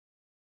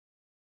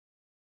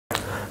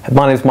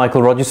My name is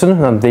Michael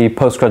Rogerson. I'm the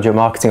Postgraduate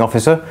Marketing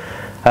Officer.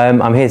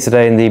 I'm here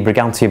today in the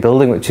Brigantia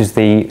building, which is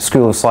the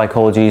School of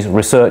Psychology's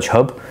research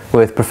hub,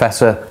 with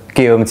Professor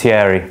Guillaume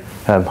Thierry.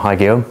 Hi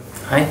Guillaume.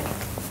 Hi.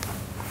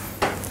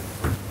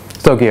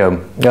 So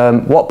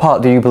Guillaume, what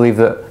part do you believe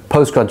that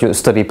postgraduate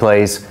study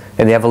plays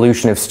in the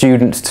evolution of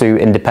students to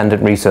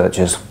independent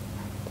researchers?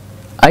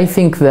 I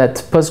think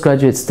that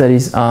postgraduate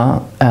studies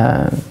are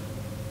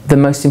the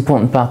most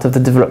important part of the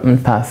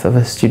development path of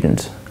a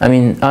student. I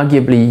mean,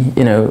 arguably,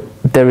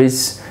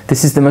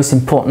 this is the most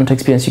important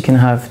experience you can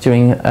have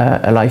during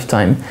a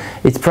lifetime.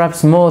 It's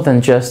perhaps more than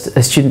just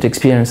a student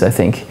experience, I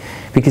think,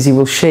 because it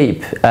will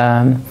shape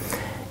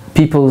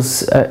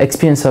people's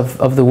experience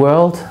of the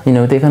world.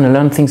 They're going to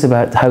learn things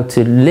about how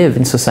to live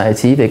in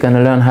society. They're going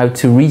to learn how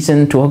to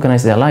reason, to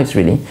organize their lives,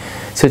 really.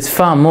 So it's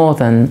far more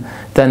than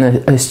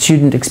a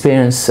student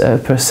experience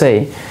per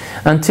se.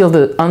 Until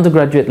the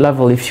undergraduate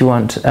level, if you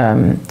want,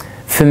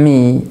 for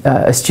me,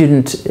 a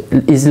student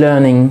is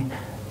learning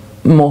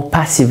more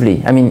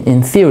passively. I mean,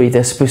 in theory,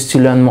 they're supposed to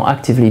learn more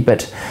actively,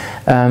 but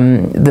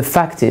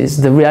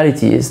the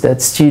reality is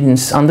that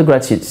students,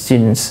 undergraduate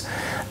students,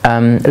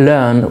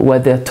 learn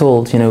what they're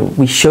told.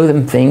 We show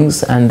them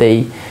things, and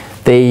they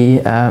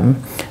take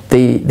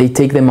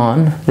them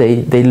on.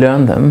 They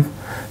learn them.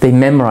 They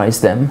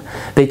memorize them.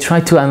 They try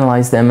to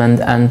analyze them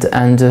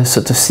and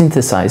sort of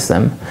synthesize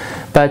them.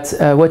 But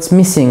what's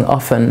missing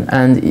often,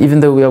 and even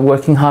though we are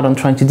working hard on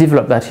trying to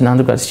develop that in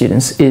undergrad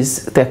students,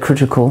 is their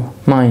critical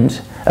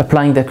mind,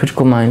 applying their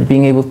critical mind,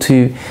 being able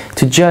to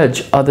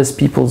judge other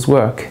people's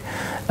work,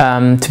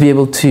 to be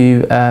able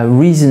to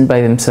reason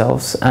by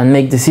themselves and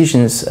make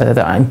decisions that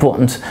are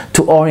important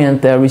to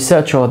orient their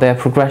research or their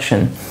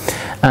progression.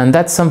 And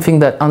that's something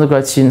that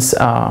undergrad students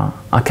are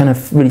kind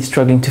of really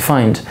struggling to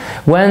find.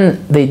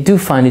 When they do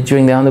find it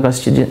during their undergrad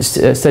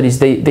studies,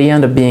 they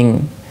end up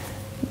being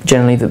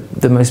generally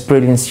the most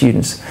brilliant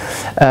students.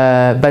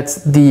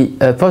 But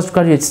the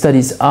postgraduate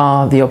studies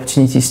are the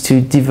opportunities to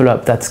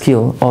develop that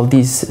skill, or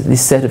this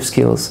set of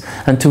skills,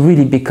 and to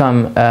really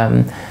become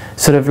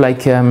sort of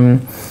like,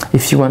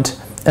 if you want,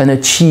 an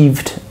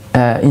achieved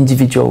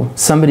individual,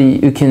 somebody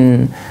who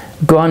can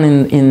go on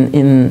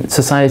in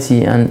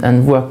society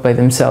and work by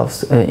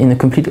themselves in a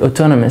completely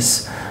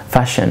autonomous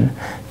fashion,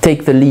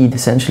 take the lead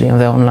essentially of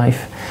their own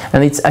life.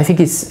 And I think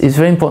it's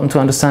very important to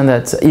understand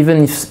that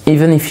even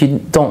if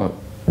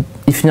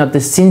you're not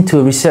destined to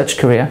a research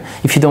career,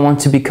 if you don't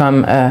want to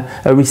become a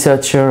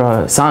researcher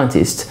or a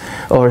scientist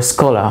or a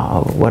scholar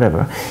or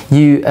whatever,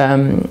 you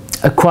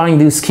acquiring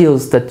those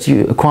skills that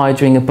you acquire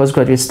during a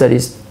postgraduate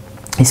studies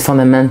is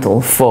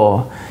fundamental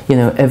for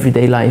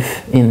everyday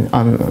life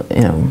on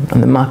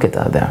the market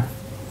out there.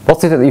 What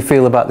is it that you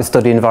feel about the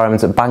study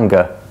environment at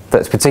Bangor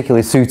that's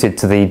particularly suited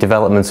to the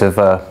development of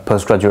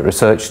postgraduate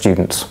research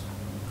students?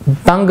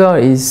 Bangor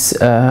is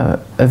a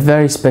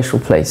very special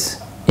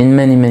place in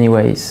many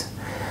ways.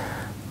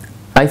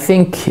 I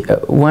think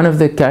one of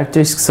the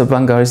characteristics of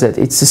Bangor is that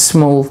it's a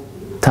small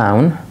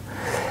town,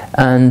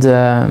 and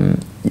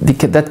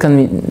that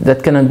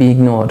cannot be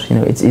ignored.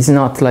 It's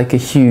not like a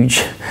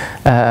huge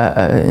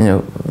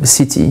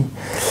city,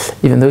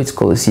 even though it's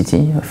called a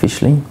city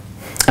officially.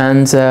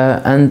 And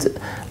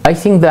I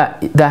think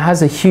that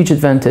has a huge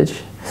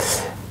advantage,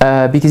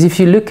 because if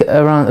you look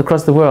around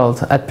across the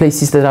world at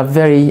places that are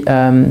very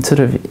sort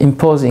of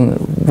imposing,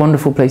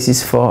 wonderful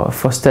places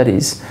for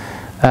studies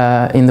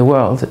in the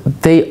world,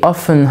 they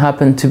often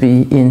happen to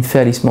be in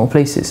fairly small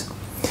places.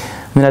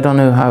 I mean, I don't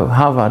know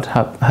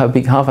how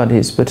big Harvard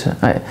is, but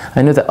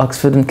I know that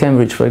Oxford and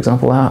Cambridge, for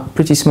example, are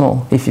pretty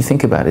small if you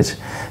think about it.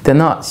 They're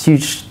not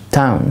huge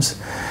towns,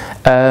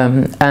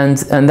 and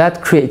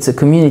that creates a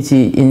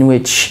community in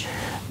which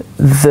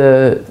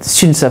the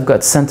students have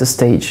got center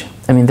stage.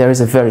 I mean, there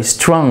is a very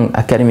strong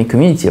academic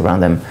community around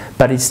them,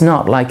 but it's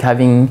not like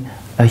having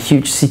a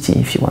huge city,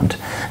 if you want.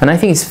 And I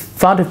think it's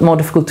far more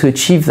difficult to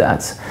achieve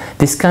that,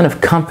 this kind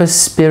of campus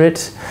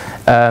spirit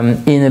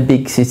in a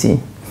big city.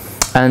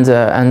 And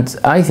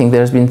I think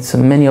there's been so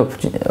many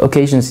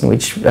occasions in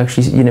which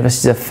actually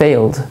universities have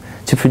failed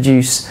to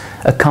produce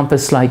a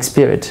campus-like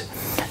spirit.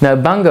 Now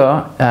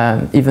Bangor,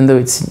 even though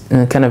it's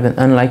kind of an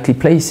unlikely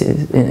place,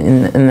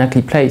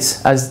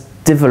 has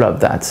developed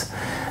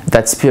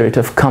that spirit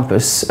of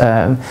campus,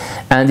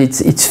 and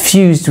it's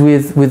fused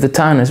with the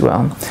town as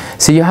well.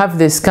 So you have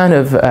this kind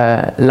of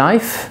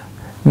life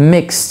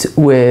mixed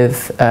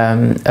with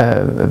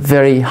a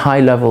very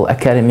high-level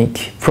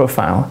academic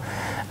profile,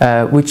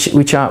 which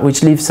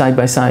live side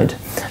by side,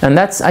 and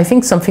that's, I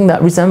think, something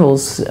that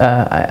resembles,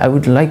 I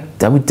would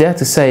dare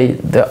to say,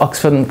 the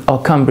Oxford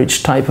or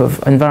Cambridge type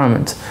of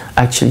environment,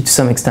 actually, to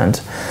some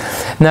extent.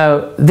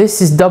 Now, this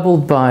is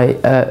doubled by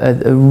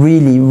a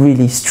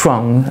really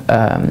strong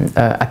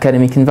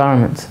academic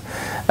environment.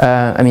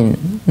 I mean,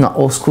 not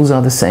all schools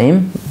are the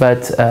same,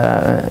 but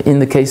in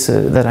the case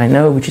that I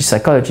know, which is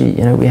psychology,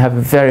 we have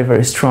a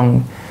very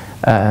strong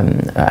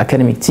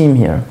academic team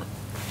here.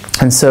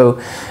 And so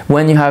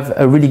when you have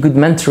a really good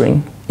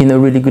mentoring in a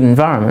really good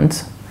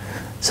environment,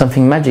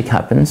 something magic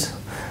happens.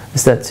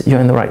 is that you're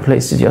in the right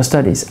place to do your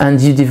studies, and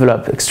you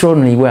develop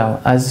extraordinarily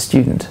well as a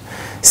student.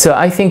 So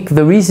I think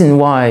the reason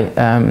why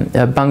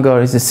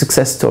Bangor is a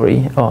success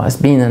story, or has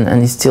been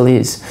and it still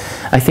is,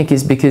 I think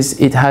is because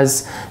it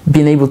has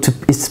been able to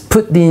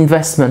put the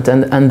investment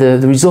and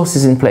the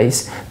resources in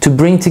place to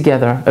bring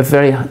together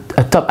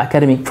a top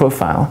academic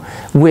profile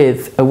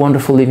with a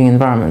wonderful living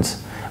environment,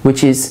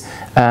 which is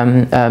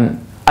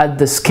at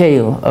the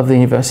scale of the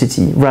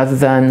university, rather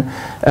than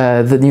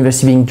the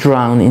university being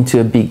drowned into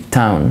a big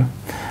town.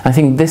 I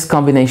think this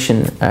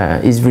combination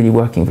is really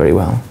working very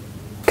well.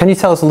 Can you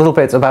tell us a little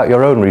bit about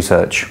your own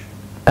research?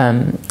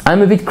 I'm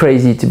a bit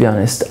crazy, to be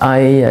honest.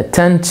 I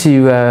tend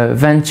to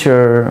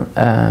venture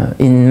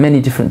in many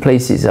different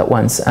places at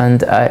once,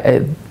 and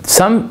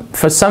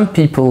for some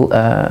people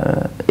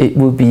it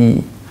will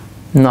be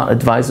not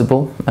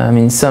advisable. I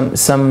mean,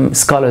 some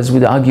scholars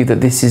would argue that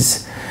this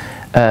is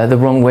the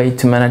wrong way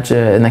to manage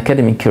an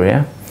academic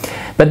career.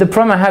 But the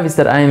problem I have is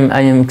that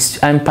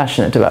I'm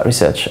passionate about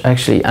research,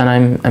 actually,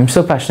 and I'm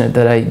so passionate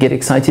that I get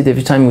excited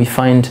every time we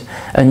find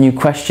a new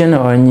question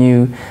or a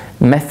new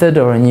method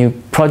or a new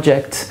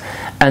project.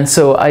 And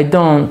so I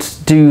don't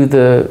do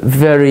the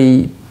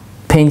very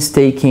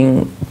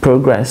painstaking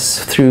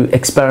progress through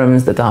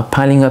experiments that are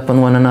piling up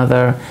on one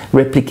another,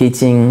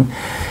 replicating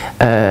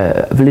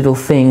little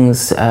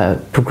things,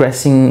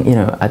 progressing,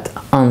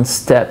 on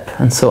step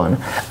and so on.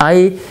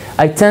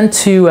 I tend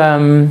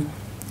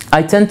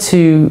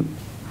to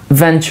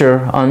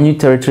venture on new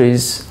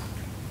territories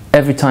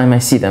every time I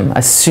see them.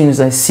 As soon as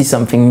I see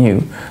something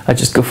new, I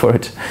just go for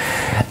it.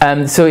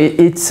 So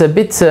it's a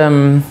bit,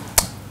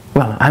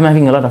 well, I'm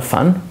having a lot of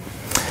fun.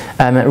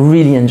 I'm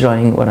really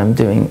enjoying what I'm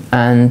doing,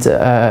 and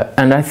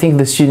I think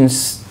the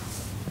students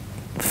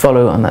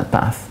follow on that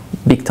path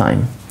big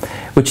time,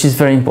 which is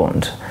very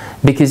important,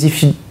 because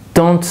if you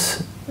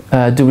don't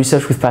do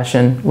research with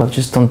passion, well,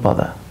 just don't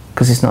bother,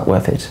 because it's not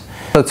worth it.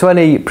 So to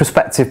any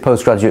prospective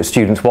postgraduate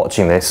students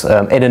watching this,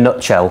 in a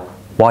nutshell,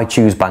 why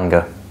choose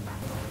Bangor?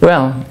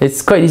 Well,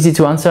 it's quite easy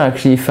to answer,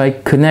 actually, if I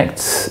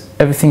connect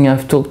everything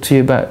I've talked to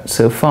you about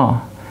so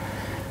far.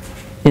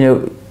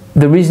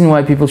 The reason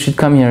why people should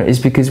come here is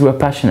because we're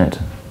passionate.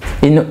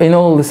 In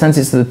all the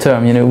senses of the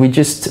term, we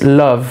just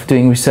love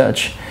doing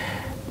research,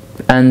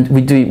 and we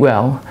do it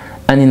well,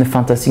 and in a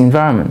fantastic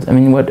environment. I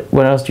mean,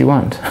 what else do you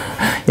want?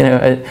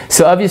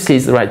 So obviously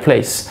it's the right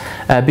place,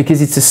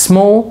 because it's a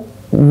small,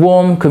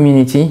 warm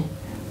community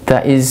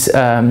that is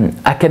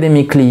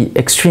academically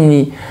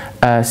extremely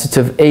sort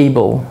of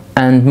able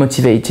and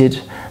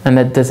motivated, and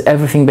that does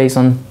everything based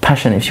on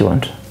passion, if you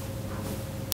want.